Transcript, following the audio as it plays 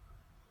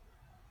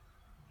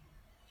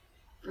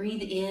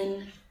Breathe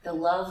in the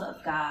love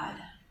of God.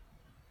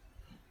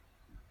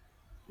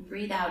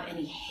 Breathe out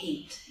any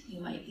hate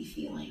you might be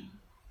feeling.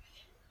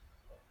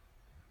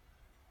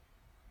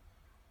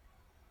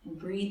 And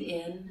breathe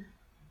in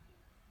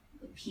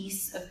the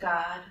peace of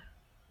God.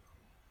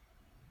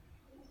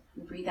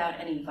 And breathe out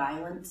any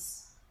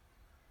violence.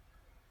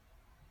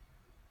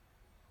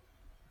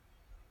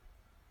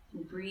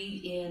 And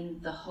breathe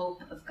in the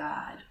hope of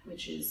God,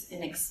 which is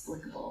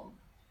inexplicable,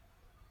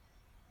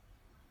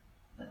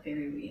 but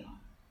very real.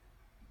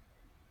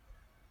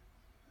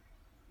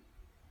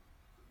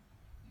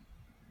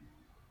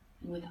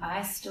 And with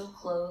eyes still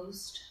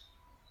closed,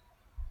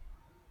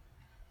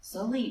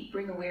 slowly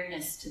bring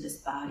awareness to this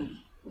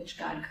body which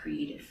God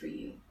created for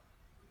you.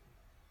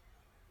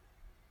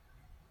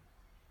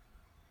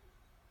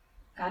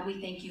 God,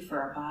 we thank you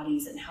for our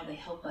bodies and how they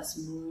help us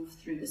move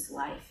through this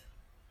life.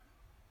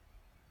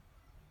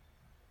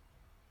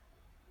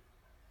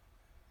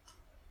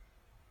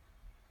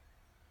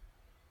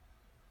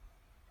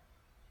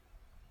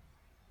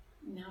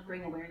 Now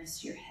bring awareness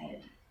to your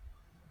head.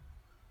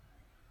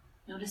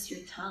 Notice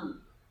your tongue.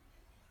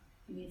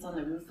 Maybe it's on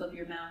the roof of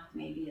your mouth.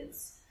 Maybe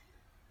it's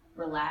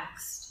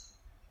relaxed.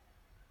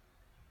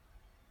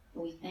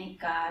 But we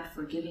thank God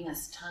for giving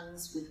us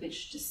tongues with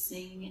which to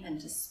sing and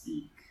to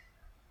speak.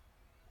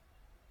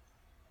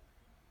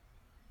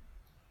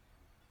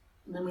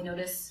 And then we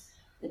notice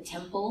the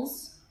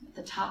temples at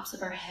the tops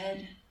of our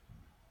head.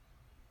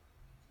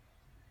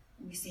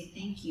 And we say,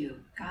 thank you,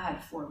 God,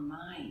 for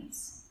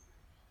minds.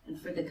 And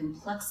for the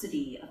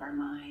complexity of our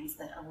minds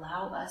that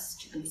allow us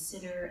to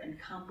consider and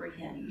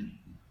comprehend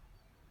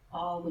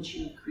all which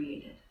you have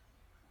created.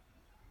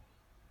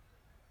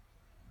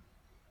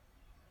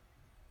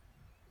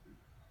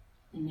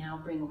 And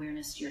now bring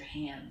awareness to your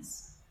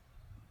hands.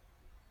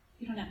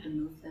 You don't have to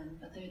move them,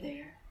 but they're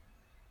there.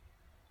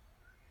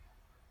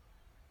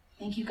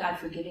 Thank you, God,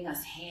 for giving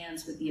us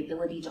hands with the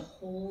ability to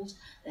hold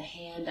the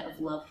hand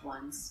of loved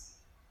ones.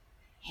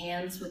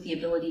 Hands with the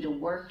ability to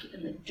work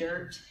in the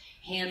dirt,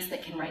 hands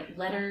that can write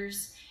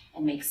letters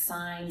and make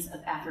signs of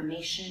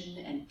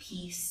affirmation and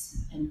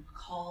peace and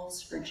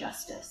calls for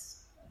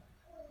justice.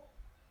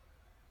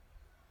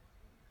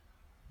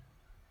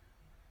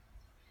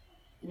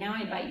 And now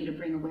I invite you to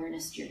bring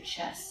awareness to your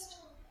chest.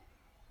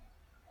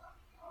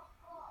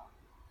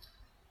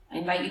 I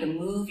invite you to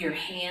move your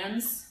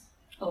hands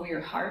over your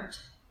heart.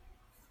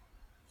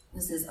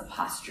 This is a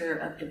posture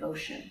of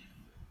devotion.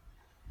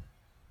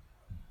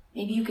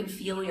 Maybe you can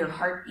feel your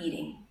heart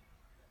beating.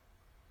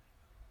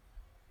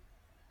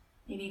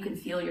 Maybe you can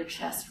feel your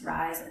chest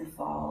rise and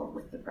fall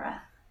with the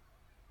breath.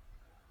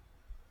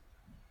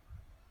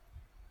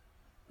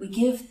 We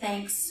give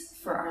thanks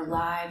for our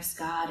lives,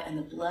 God, and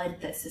the blood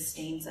that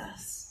sustains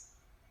us.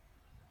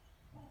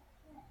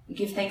 We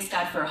give thanks,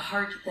 God, for a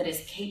heart that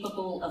is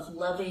capable of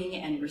loving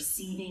and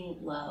receiving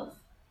love.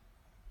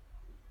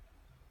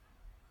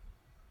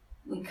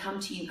 We come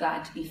to you,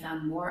 God, to be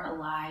found more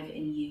alive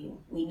in you.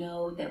 We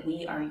know that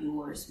we are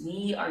yours.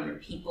 We are your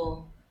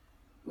people.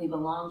 We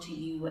belong to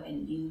you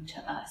and you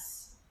to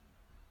us.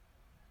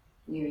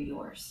 We are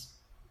yours.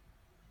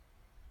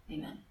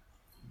 Amen.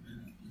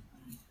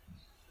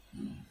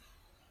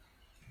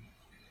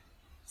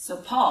 So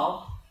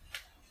Paul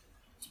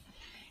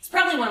is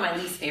probably one of my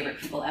least favorite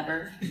people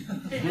ever.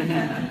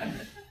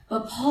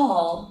 But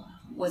Paul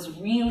was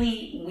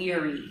really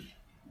weary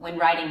when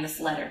writing this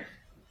letter.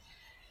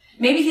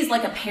 Maybe he's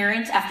like a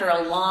parent after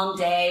a long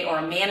day or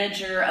a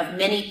manager of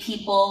many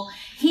people.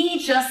 He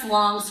just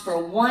longs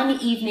for one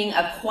evening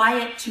of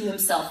quiet to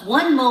himself,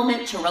 one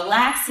moment to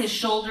relax his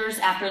shoulders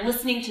after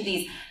listening to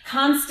these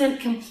constant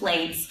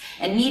complaints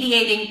and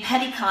mediating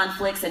petty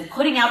conflicts and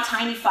putting out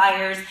tiny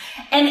fires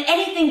and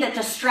anything that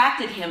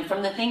distracted him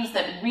from the things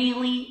that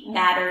really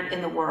mattered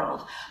in the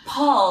world.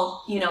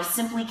 Paul,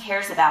 simply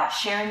cares about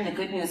sharing the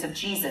good news of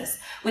Jesus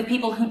with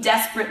people who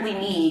desperately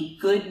need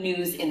good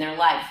news in their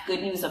life,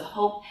 good news of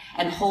hope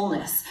and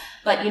wholeness.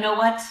 But you know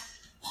what?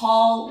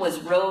 Paul was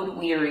road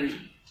weary.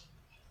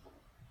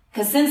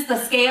 Because since the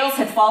scales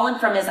had fallen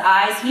from his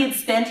eyes, he had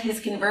spent his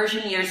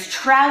conversion years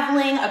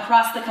traveling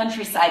across the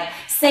countryside,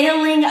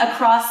 sailing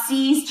across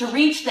seas to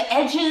reach the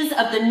edges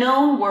of the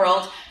known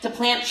world to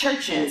plant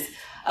churches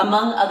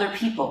among other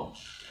people.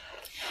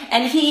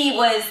 And he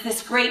was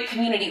this great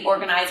community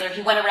organizer.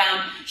 He went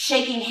around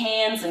shaking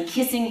hands and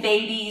kissing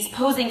babies,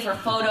 posing for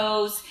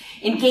photos,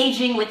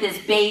 engaging with his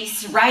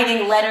base,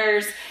 writing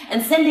letters,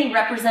 and sending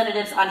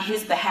representatives on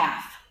his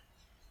behalf.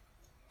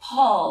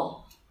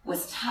 Paul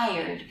was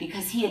tired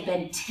because he had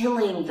been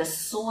tilling the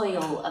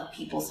soil of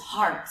people's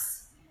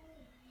hearts.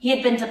 He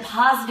had been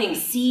depositing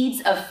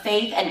seeds of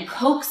faith and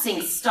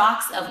coaxing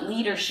stalks of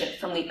leadership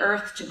from the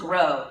earth to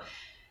grow.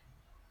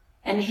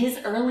 And his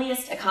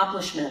earliest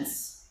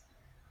accomplishments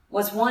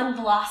was one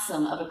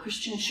blossom of a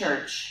Christian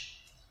church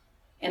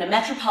in a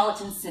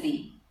metropolitan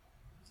city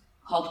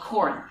called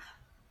Corinth.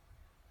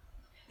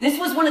 This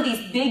was one of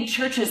these big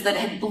churches that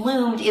had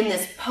bloomed in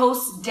this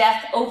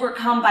post-death,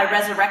 overcome by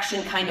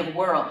resurrection kind of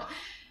world.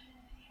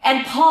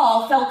 And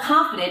Paul felt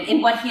confident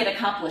in what he had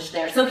accomplished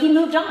there. So he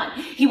moved on.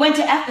 He went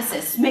to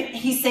Ephesus.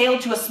 He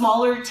sailed to a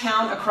smaller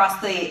town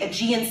across the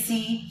Aegean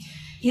Sea.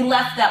 He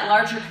left that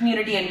larger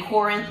community in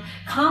Corinth,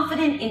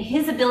 confident in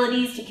his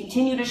abilities to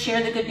continue to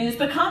share the good news,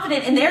 but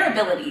confident in their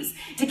abilities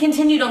to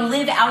continue to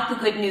live out the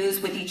good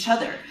news with each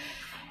other.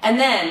 And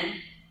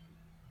then,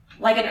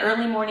 like an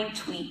early morning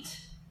tweet,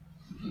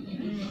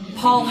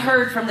 Paul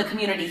heard from the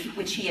community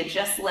which he had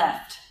just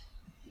left.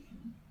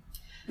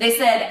 They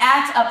said,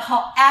 at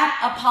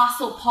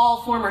Apostle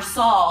Paul, former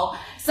Saul,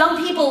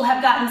 some people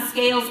have gotten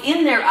scales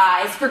in their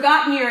eyes,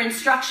 forgotten your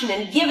instruction,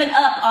 and given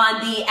up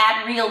on the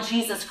 @real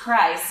Jesus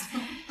Christ.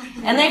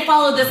 And they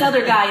followed this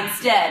other guy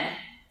instead.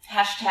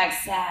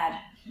 #sad.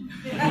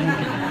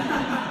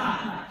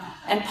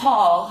 And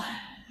Paul,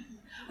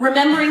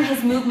 remembering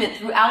his movement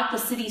throughout the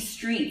city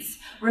streets,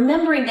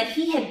 remembering that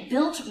he had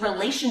built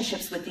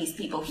relationships with these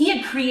people, he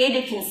had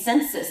created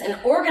consensus and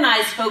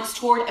organized folks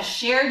toward a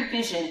shared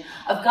vision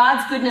of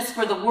God's goodness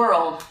for the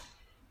world,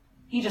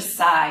 he just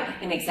sighed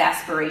in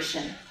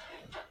exasperation.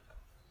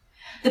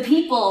 The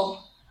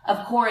people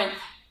of Corinth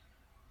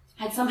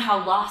had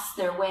somehow lost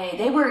their way.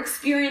 They were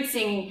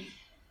experiencing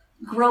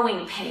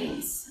growing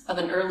pains of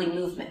an early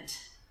movement.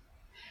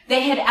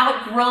 They had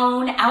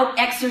outgrown,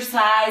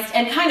 out-exercised,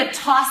 and kind of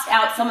tossed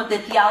out some of the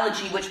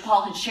theology which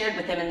Paul had shared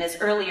with them in this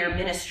earlier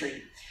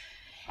ministry.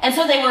 And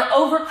so they were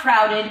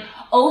overcrowded,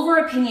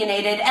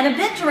 over-opinionated, and a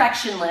bit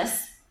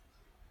directionless.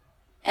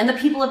 And the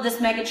people of this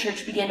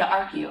megachurch began to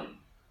argue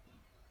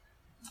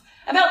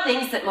about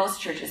things that most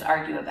churches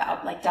argue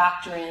about, like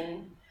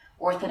doctrine,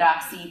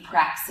 orthodoxy,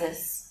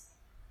 praxis.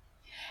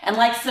 And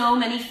like so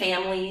many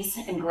families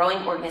and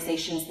growing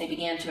organizations, they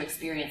began to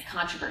experience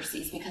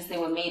controversies because they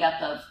were made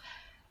up of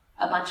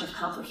a bunch of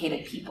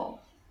complicated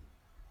people.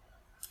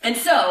 And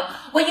so,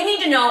 what you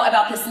need to know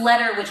about this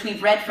letter which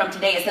we've read from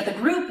today is that the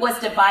group was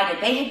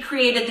divided. They had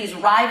created these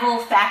rival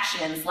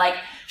factions like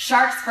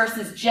Sharks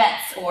versus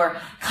Jets, or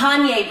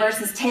Kanye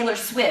versus Taylor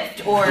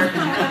Swift, or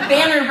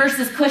Banner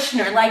versus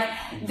Kushner. Like,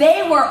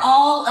 they were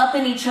all up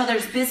in each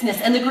other's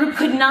business, and the group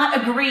could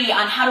not agree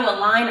on how to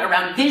align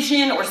around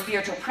vision or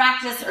spiritual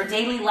practice or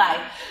daily life.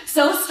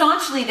 So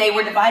staunchly they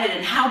were divided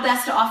in how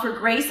best to offer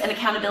grace and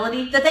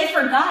accountability that they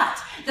forgot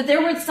that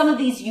there were some of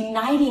these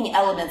uniting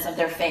elements of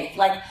their faith,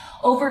 like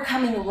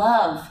overcoming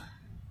love,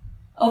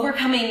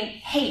 overcoming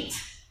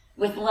hate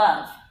with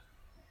love,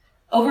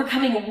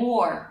 overcoming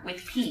war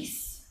with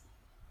peace,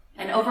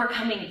 and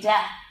overcoming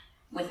death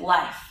with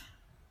life.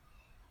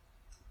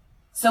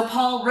 So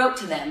Paul wrote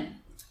to them,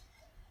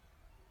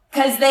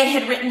 because they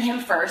had written him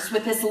first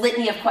with this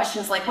litany of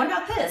questions like, what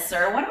about this?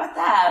 Or what about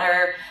that?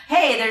 Or,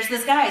 hey, there's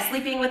this guy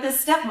sleeping with his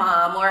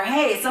stepmom. Or,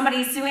 hey,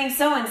 somebody's suing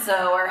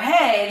so-and-so. Or,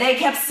 hey, they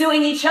kept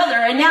suing each other,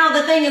 and now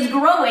the thing is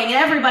growing, and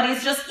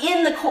everybody's just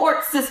in the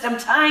court system,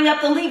 tying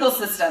up the legal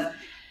system.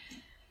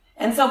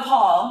 And so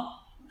Paul,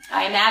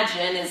 I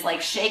imagine, is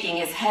like shaking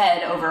his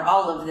head over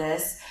all of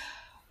this,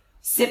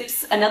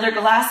 sips another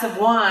glass of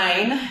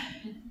wine,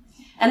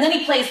 and then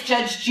he plays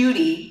Judge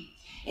Judy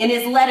in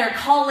his letter,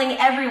 calling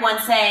everyone,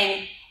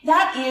 saying,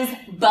 that is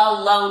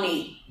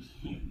baloney.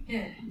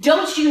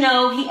 Don't you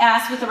know, he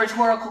asked with a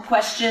rhetorical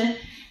question,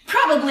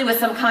 probably with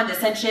some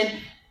condescension,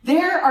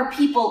 there are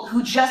people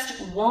who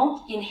just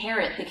won't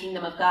inherit the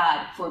kingdom of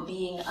God for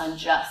being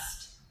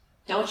unjust.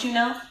 Don't you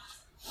know?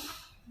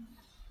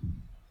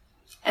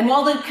 And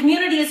while the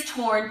community is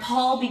torn,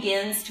 Paul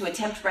begins to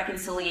attempt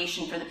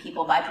reconciliation for the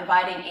people by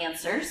providing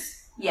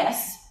answers.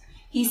 Yes,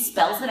 he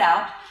spells it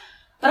out,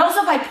 but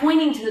also by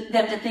pointing to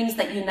them to things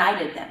that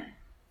united them.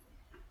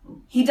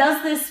 He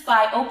does this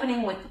by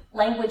opening with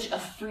language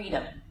of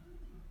freedom.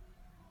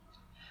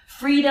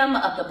 Freedom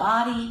of the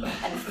body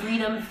and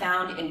freedom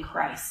found in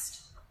Christ.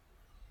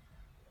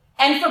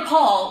 And for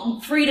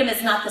Paul, freedom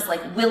is not this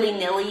like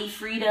willy-nilly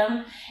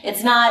freedom.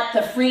 It's not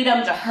the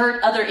freedom to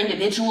hurt other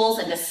individuals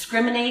and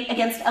discriminate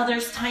against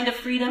others kind of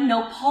freedom.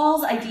 No,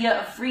 Paul's idea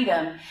of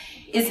freedom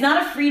is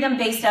not a freedom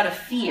based out of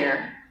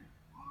fear,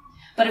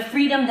 but a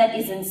freedom that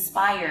is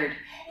inspired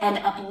and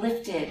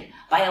uplifted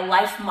by a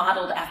life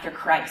modeled after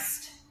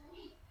Christ.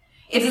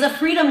 It is a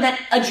freedom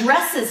that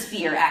addresses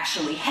fear,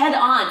 actually, head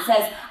on,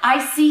 says,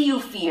 I see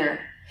you, fear.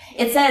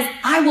 It says,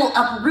 I will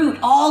uproot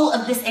all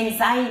of this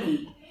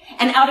anxiety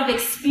and out of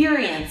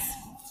experience,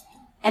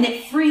 and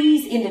it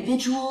frees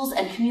individuals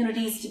and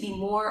communities to be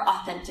more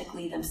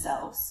authentically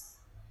themselves.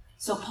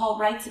 So Paul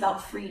writes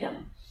about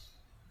freedom.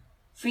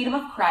 Freedom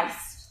of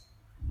Christ,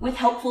 with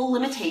helpful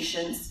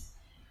limitations,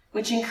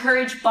 which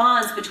encourage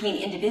bonds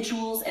between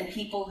individuals and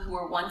people who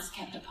were once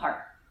kept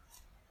apart.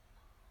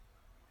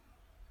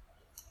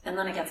 And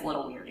then it gets a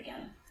little weird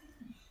again.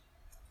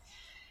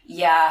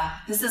 Yeah,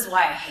 this is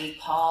why I hate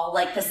Paul.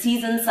 Like, the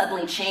seasons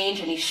suddenly change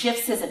and he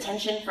shifts his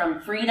attention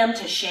from freedom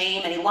to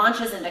shame, and he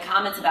launches into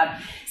comments about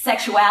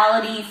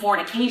sexuality,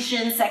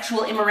 fornication,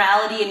 sexual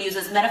immorality, and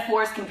uses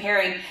metaphors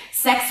comparing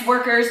sex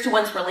workers to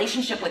one's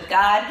relationship with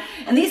God.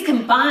 And these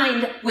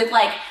combined with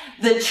like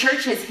the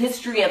church's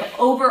history of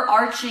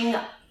overarching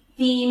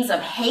themes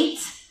of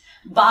hate,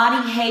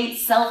 body hate,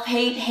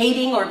 self-hate,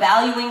 hating or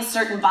valuing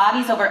certain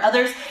bodies over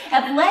others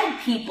have led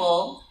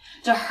people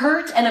to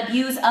hurt and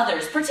abuse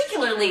others,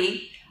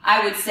 particularly,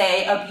 I would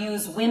say,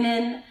 abuse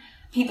women,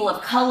 people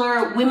of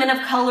color, women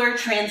of color,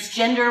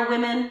 transgender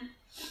women.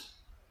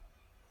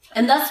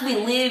 And thus we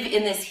live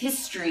in this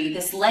history,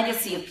 this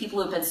legacy of people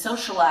who have been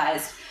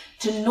socialized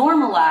to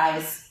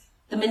normalize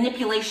the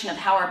manipulation of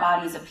how our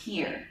bodies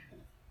appear.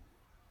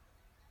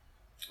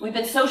 We've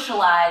been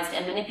socialized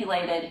and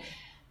manipulated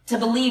to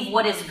believe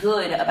what is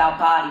good about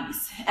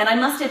bodies. And I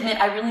must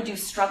admit, I really do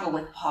struggle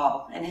with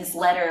Paul and his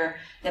letter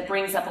that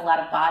brings up a lot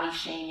of body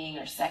shaming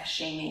or sex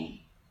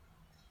shaming.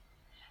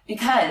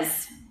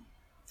 Because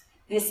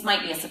this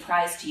might be a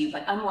surprise to you,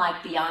 but unlike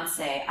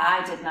Beyonce,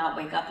 I did not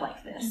wake up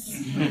like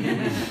this.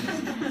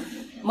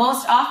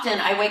 Most often,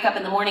 I wake up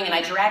in the morning and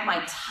I drag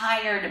my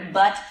tired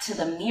butt to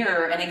the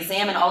mirror and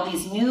examine all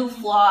these new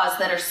flaws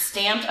that are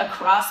stamped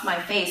across my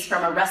face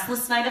from a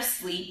restless night of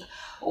sleep,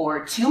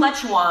 or too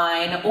much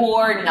wine,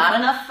 or not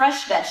enough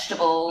fresh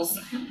vegetables.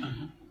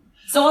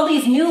 So all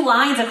these new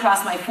lines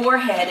across my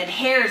forehead and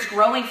hairs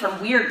growing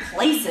from weird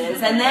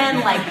places, and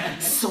then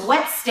like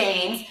sweat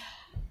stains.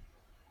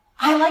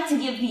 I like to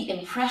give the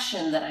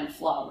impression that I'm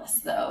flawless,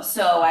 though.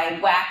 So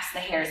I wax the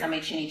hairs on my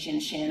chinny chin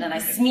chin, and I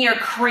smear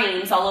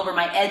creams all over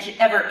my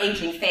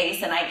ever-aging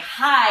face, and I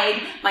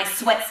hide my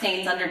sweat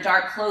stains under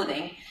dark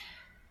clothing.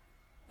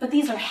 But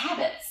these are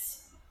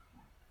habits.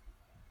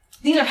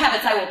 These are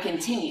habits I will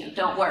continue,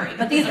 don't worry.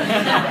 But these are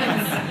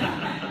habits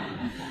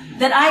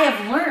that I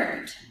have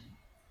learned.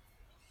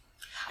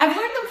 I've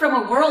learned them from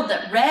a world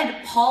that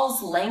read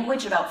Paul's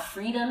language about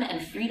freedom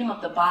and freedom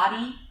of the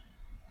body,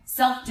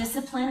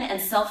 self-discipline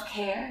and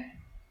self-care.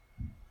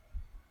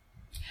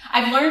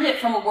 I've learned it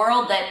from a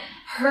world that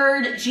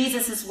heard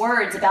Jesus'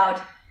 words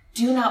about,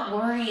 do not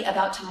worry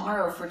about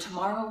tomorrow, for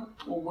tomorrow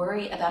will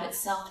worry about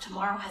itself.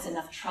 Tomorrow has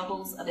enough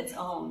troubles of its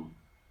own.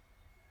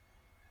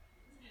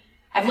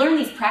 I've learned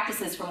these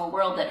practices from a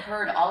world that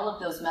heard all of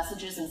those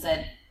messages and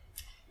said,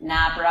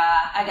 nah,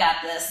 brah, I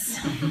got this.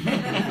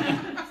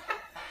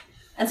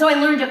 And so I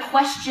learned to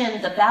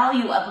question the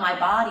value of my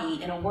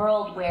body in a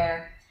world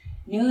where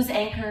news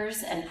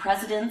anchors and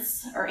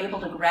presidents are able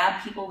to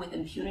grab people with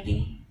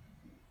impunity,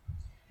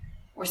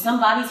 where some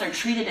bodies are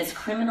treated as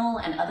criminal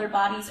and other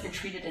bodies are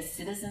treated as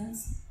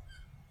citizens,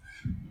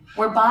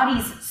 where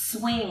bodies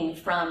swing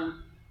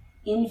from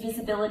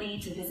invisibility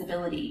to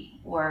visibility,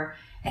 or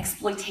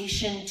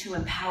exploitation to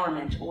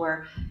empowerment,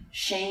 or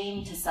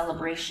shame to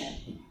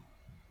celebration.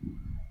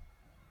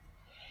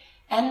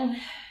 And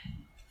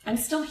I'm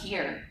still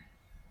here.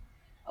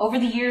 Over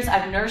the years,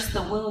 I've nursed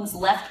the wounds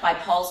left by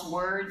Paul's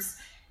words,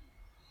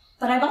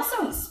 but I've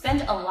also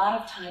spent a lot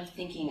of time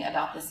thinking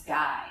about this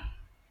guy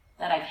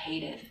that I've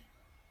hated.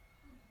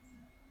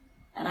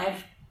 And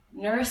I've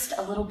nursed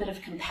a little bit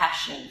of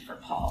compassion for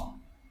Paul.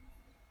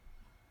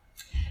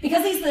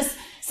 Because he's this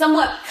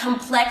somewhat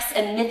complex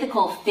and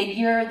mythical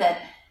figure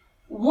that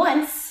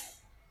once,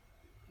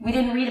 we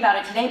didn't read about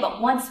it today,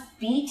 but once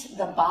beat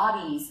the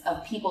bodies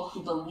of people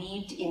who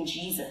believed in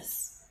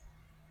Jesus.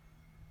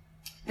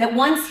 That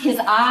once his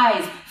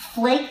eyes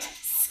flaked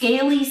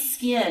scaly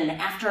skin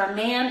after a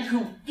man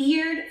who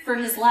feared for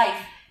his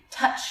life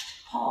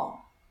touched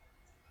Paul.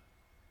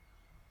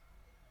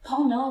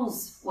 Paul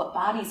knows what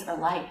bodies are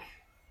like.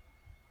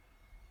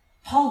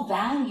 Paul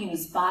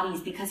values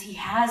bodies because he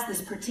has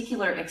this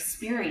particular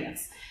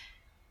experience.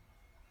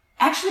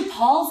 Actually,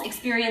 Paul's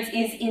experience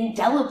is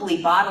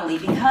indelibly bodily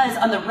because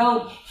on the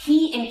road,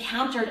 he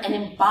encountered an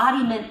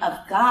embodiment of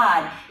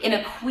God in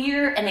a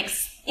queer and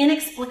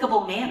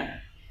inexplicable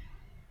manner.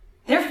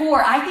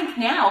 Therefore, I think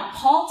now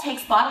Paul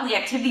takes bodily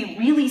activity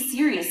really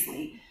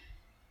seriously.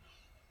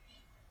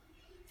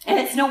 And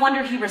it's no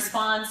wonder he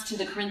responds to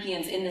the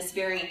Corinthians in this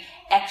very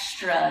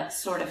extra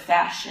sort of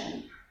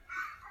fashion.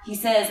 He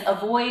says,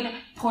 avoid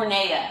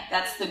porneia.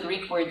 That's the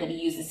Greek word that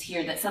he uses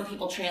here, that some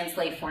people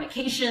translate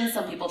fornication,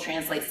 some people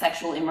translate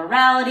sexual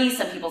immorality,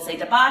 some people say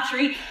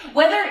debauchery.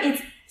 Whether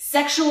it's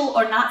sexual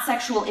or not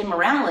sexual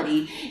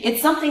immorality,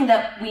 it's something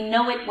that we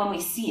know it when we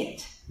see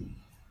it.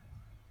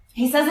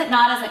 He says it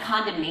not as a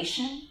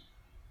condemnation,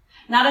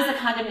 not as a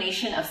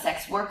condemnation of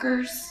sex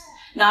workers,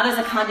 not as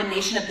a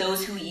condemnation of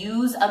those who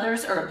use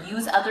others or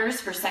abuse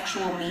others for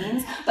sexual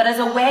means, but as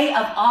a way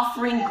of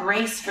offering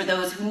grace for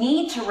those who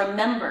need to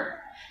remember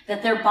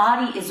that their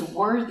body is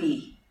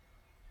worthy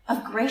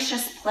of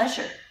gracious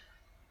pleasure,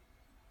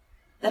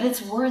 that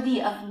it's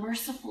worthy of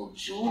merciful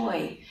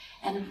joy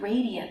and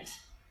radiant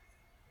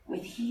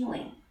with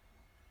healing.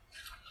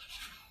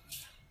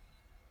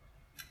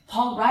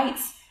 Paul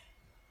writes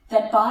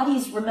that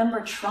bodies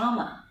remember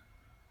trauma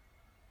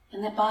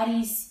and that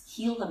bodies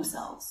heal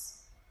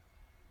themselves.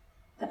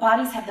 That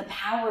bodies have the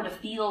power to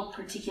feel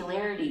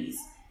particularities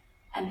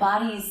and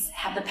bodies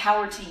have the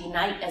power to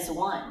unite as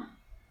one.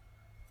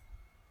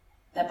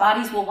 That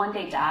bodies will one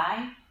day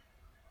die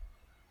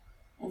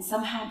and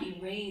somehow be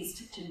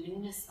raised to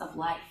newness of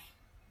life.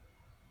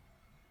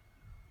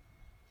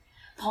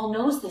 Paul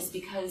knows this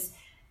because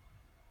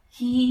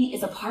he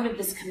is a part of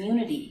this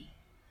community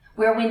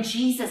where when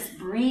Jesus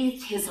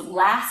breathed his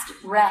last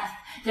breath,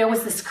 there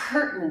was this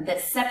curtain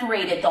that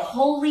separated the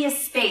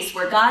holiest space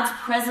where God's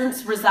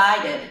presence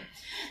resided.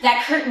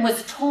 That curtain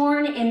was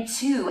torn in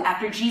two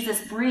after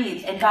Jesus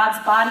breathed, and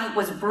God's body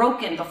was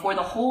broken before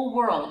the whole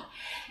world,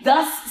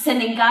 thus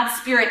sending God's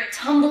Spirit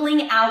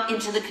tumbling out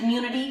into the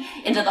community,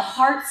 into the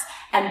hearts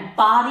and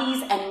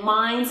bodies and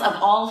minds of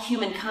all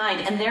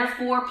humankind. And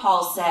therefore,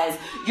 Paul says,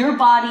 your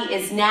body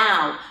is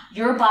now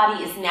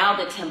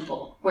the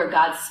temple where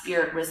God's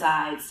Spirit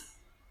resides.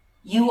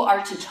 You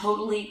are to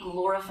totally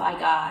glorify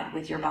God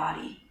with your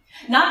body.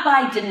 Not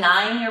by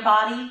denying your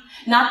body,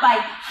 not by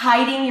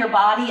hiding your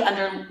body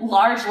under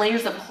large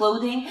layers of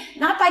clothing,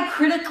 not by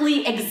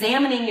critically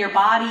examining your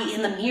body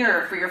in the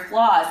mirror for your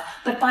flaws,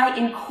 but by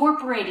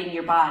incorporating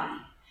your body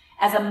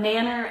as a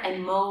manner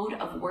and mode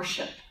of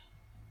worship.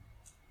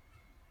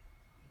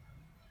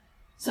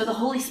 So the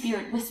Holy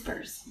Spirit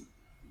whispers.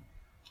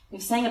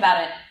 We've sang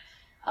about it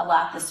a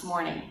lot this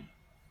morning.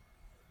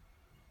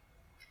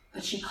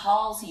 But she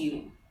calls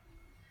you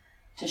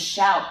to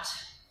shout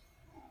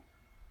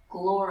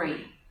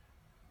glory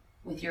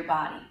with your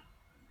body.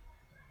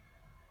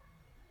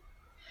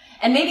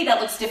 And maybe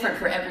that looks different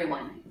for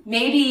everyone.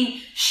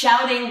 Maybe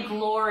shouting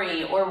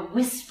glory or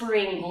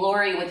whispering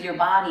glory with your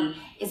body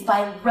is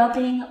by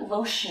rubbing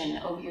lotion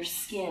over your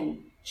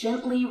skin,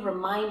 gently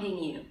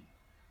reminding you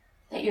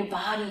that your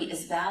body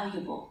is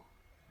valuable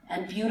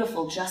and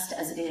beautiful just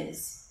as it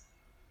is.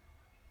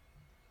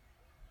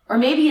 Or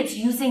maybe it's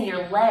using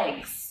your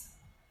legs,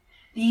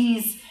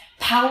 these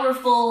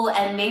powerful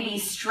and maybe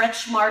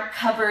stretch mark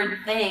covered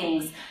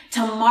things, to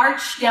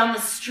march down the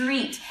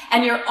street,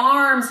 and your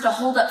arms to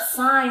hold up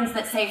signs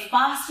that say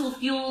fossil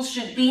fuels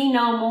should be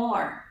no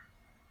more.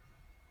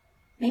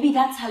 Maybe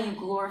that's how you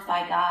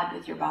glorify God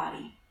with your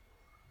body.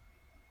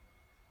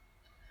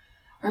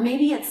 Or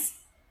maybe it's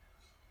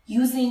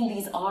using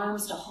these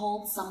arms to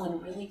hold someone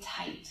really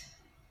tight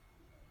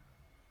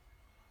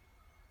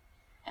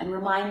and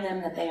remind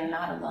them that they are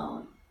not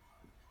alone.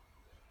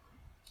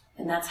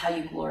 And that's how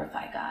you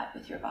glorify God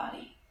with your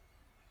body.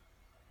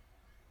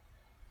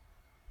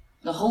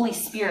 The Holy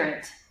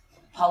Spirit,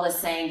 Paul is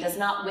saying, does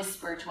not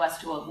whisper to us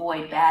to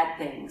avoid bad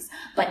things,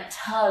 but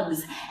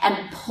tugs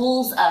and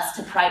pulls us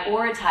to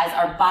prioritize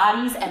our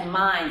bodies and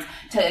minds,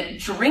 to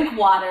drink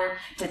water,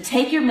 to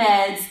take your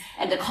meds,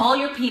 and to call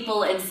your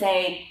people and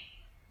say,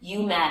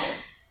 you matter.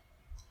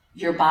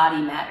 Your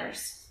body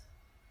matters.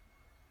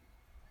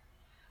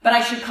 But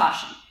I should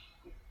caution.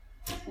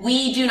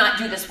 We do not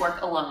do this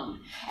work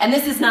alone. And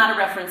this is not a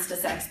reference to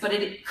sex, but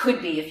it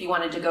could be if you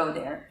wanted to go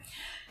there.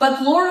 But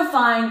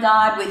glorifying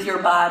God with your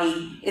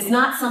body is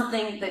not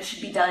something that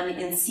should be done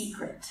in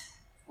secret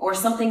or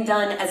something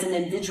done as an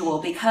individual,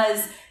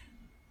 because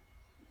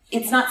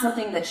it's not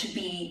something that should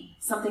be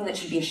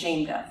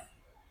ashamed of.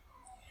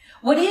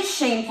 What is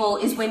shameful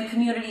is when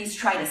communities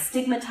try to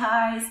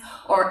stigmatize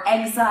or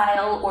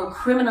exile or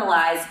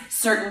criminalize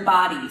certain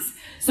bodies.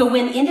 So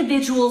when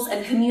individuals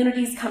and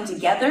communities come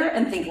together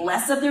and think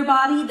less of their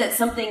body, that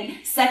something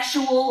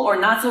sexual or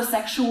not so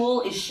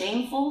sexual is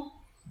shameful,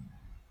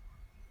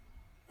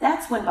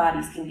 that's when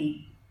bodies can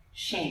be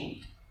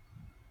shamed.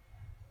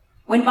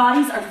 When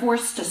bodies are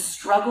forced to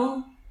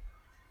struggle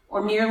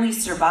or merely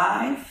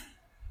survive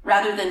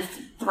rather than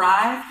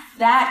thrive,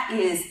 that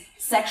is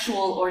sexual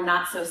or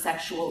not so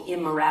sexual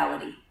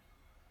immorality.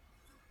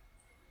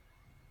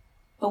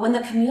 But when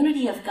the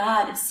community of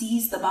God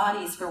sees the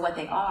bodies for what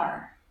they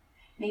are,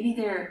 maybe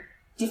they're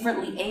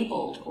differently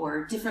abled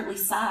or differently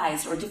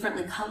sized or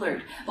differently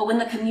colored, but when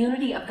the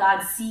community of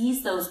God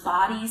sees those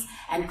bodies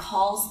and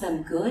calls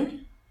them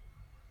good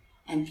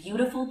and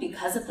beautiful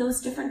because of those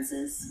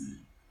differences,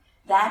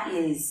 that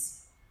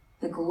is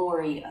the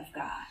glory of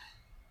God,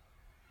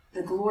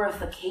 the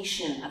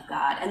glorification of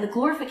God. And the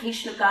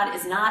glorification of God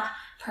is not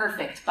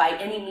perfect by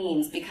any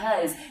means,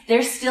 because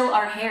there still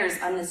are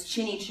hairs on this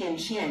chinny chin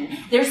chin.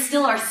 There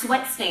still are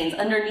sweat stains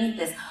underneath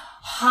this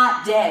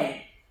hot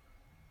day.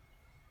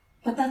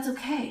 But that's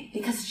okay,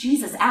 because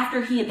Jesus,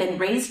 after he had been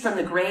raised from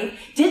the grave,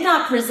 did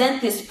not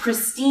present this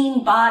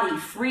pristine body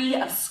free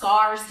of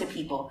scars to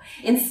people.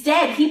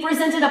 Instead, he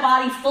presented a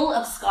body full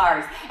of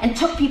scars and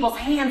took people's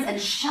hands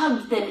and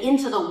shoved them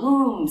into the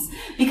wombs,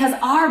 because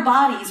our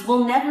bodies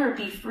will never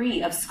be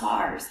free of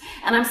scars.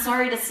 And I'm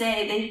sorry to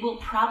say, they will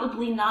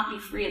probably not be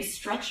free of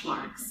stretch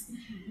marks.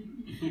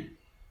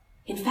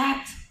 In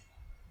fact,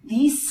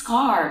 these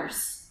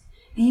scars,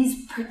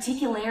 these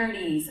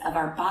particularities of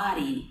our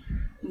body,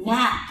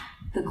 map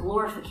the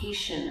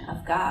glorification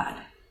of God.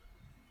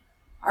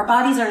 Our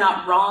bodies are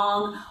not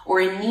wrong or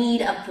in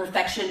need of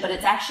perfection, but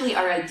it's actually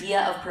our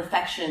idea of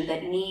perfection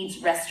that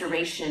needs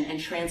restoration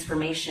and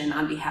transformation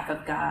on behalf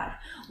of God.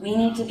 We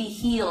need to be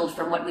healed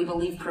from what we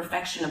believe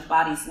perfection of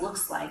bodies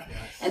looks like.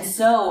 And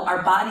so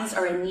our bodies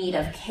are in need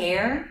of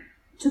care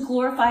to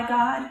glorify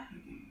God.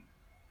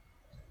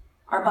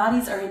 Our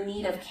bodies are in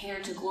need of care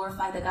to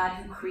glorify the God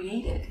who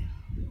created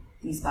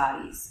these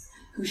bodies,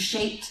 who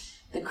shaped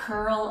the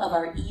curl of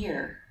our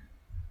ear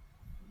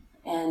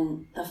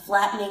and the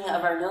flattening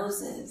of our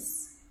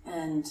noses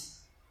and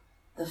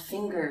the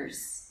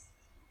fingers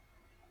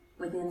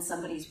within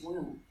somebody's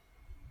womb.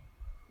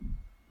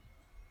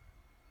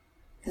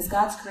 Because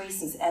God's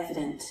grace is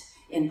evident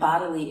in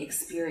bodily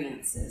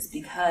experiences,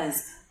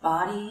 because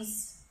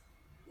bodies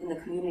in the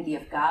community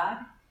of God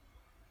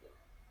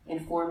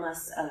inform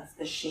us of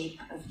the shape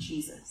of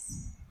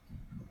Jesus.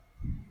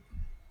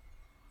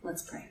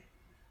 Let's pray.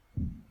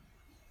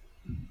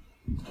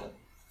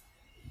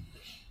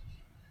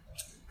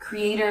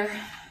 Creator,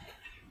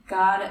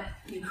 God,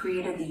 you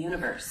created the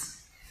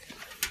universe.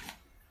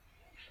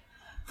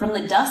 From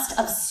the dust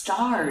of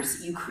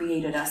stars you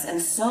created us,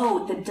 and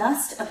so the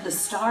dust of the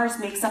stars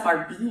makes up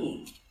our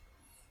being.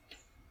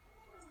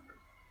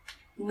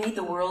 You made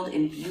the world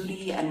in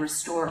beauty and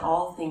restore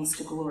all things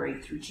to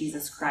glory through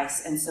Jesus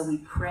Christ, and so we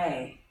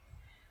pray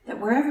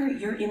that wherever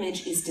your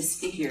image is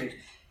disfigured,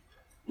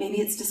 maybe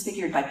it's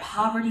disfigured by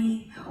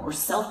poverty or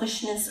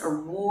selfishness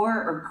or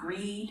war or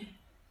greed,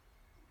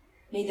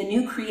 may the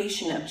new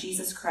creation of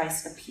Jesus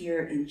Christ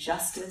appear in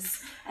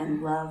justice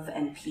and love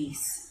and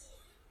peace.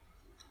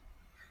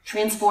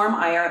 Transform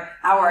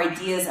our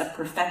ideas of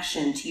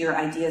perfection to your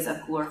ideas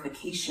of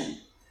glorification,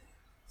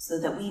 so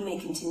that we may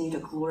continue to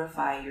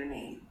glorify your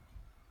name.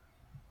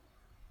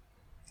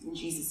 In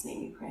Jesus'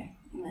 name we pray.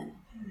 Amen.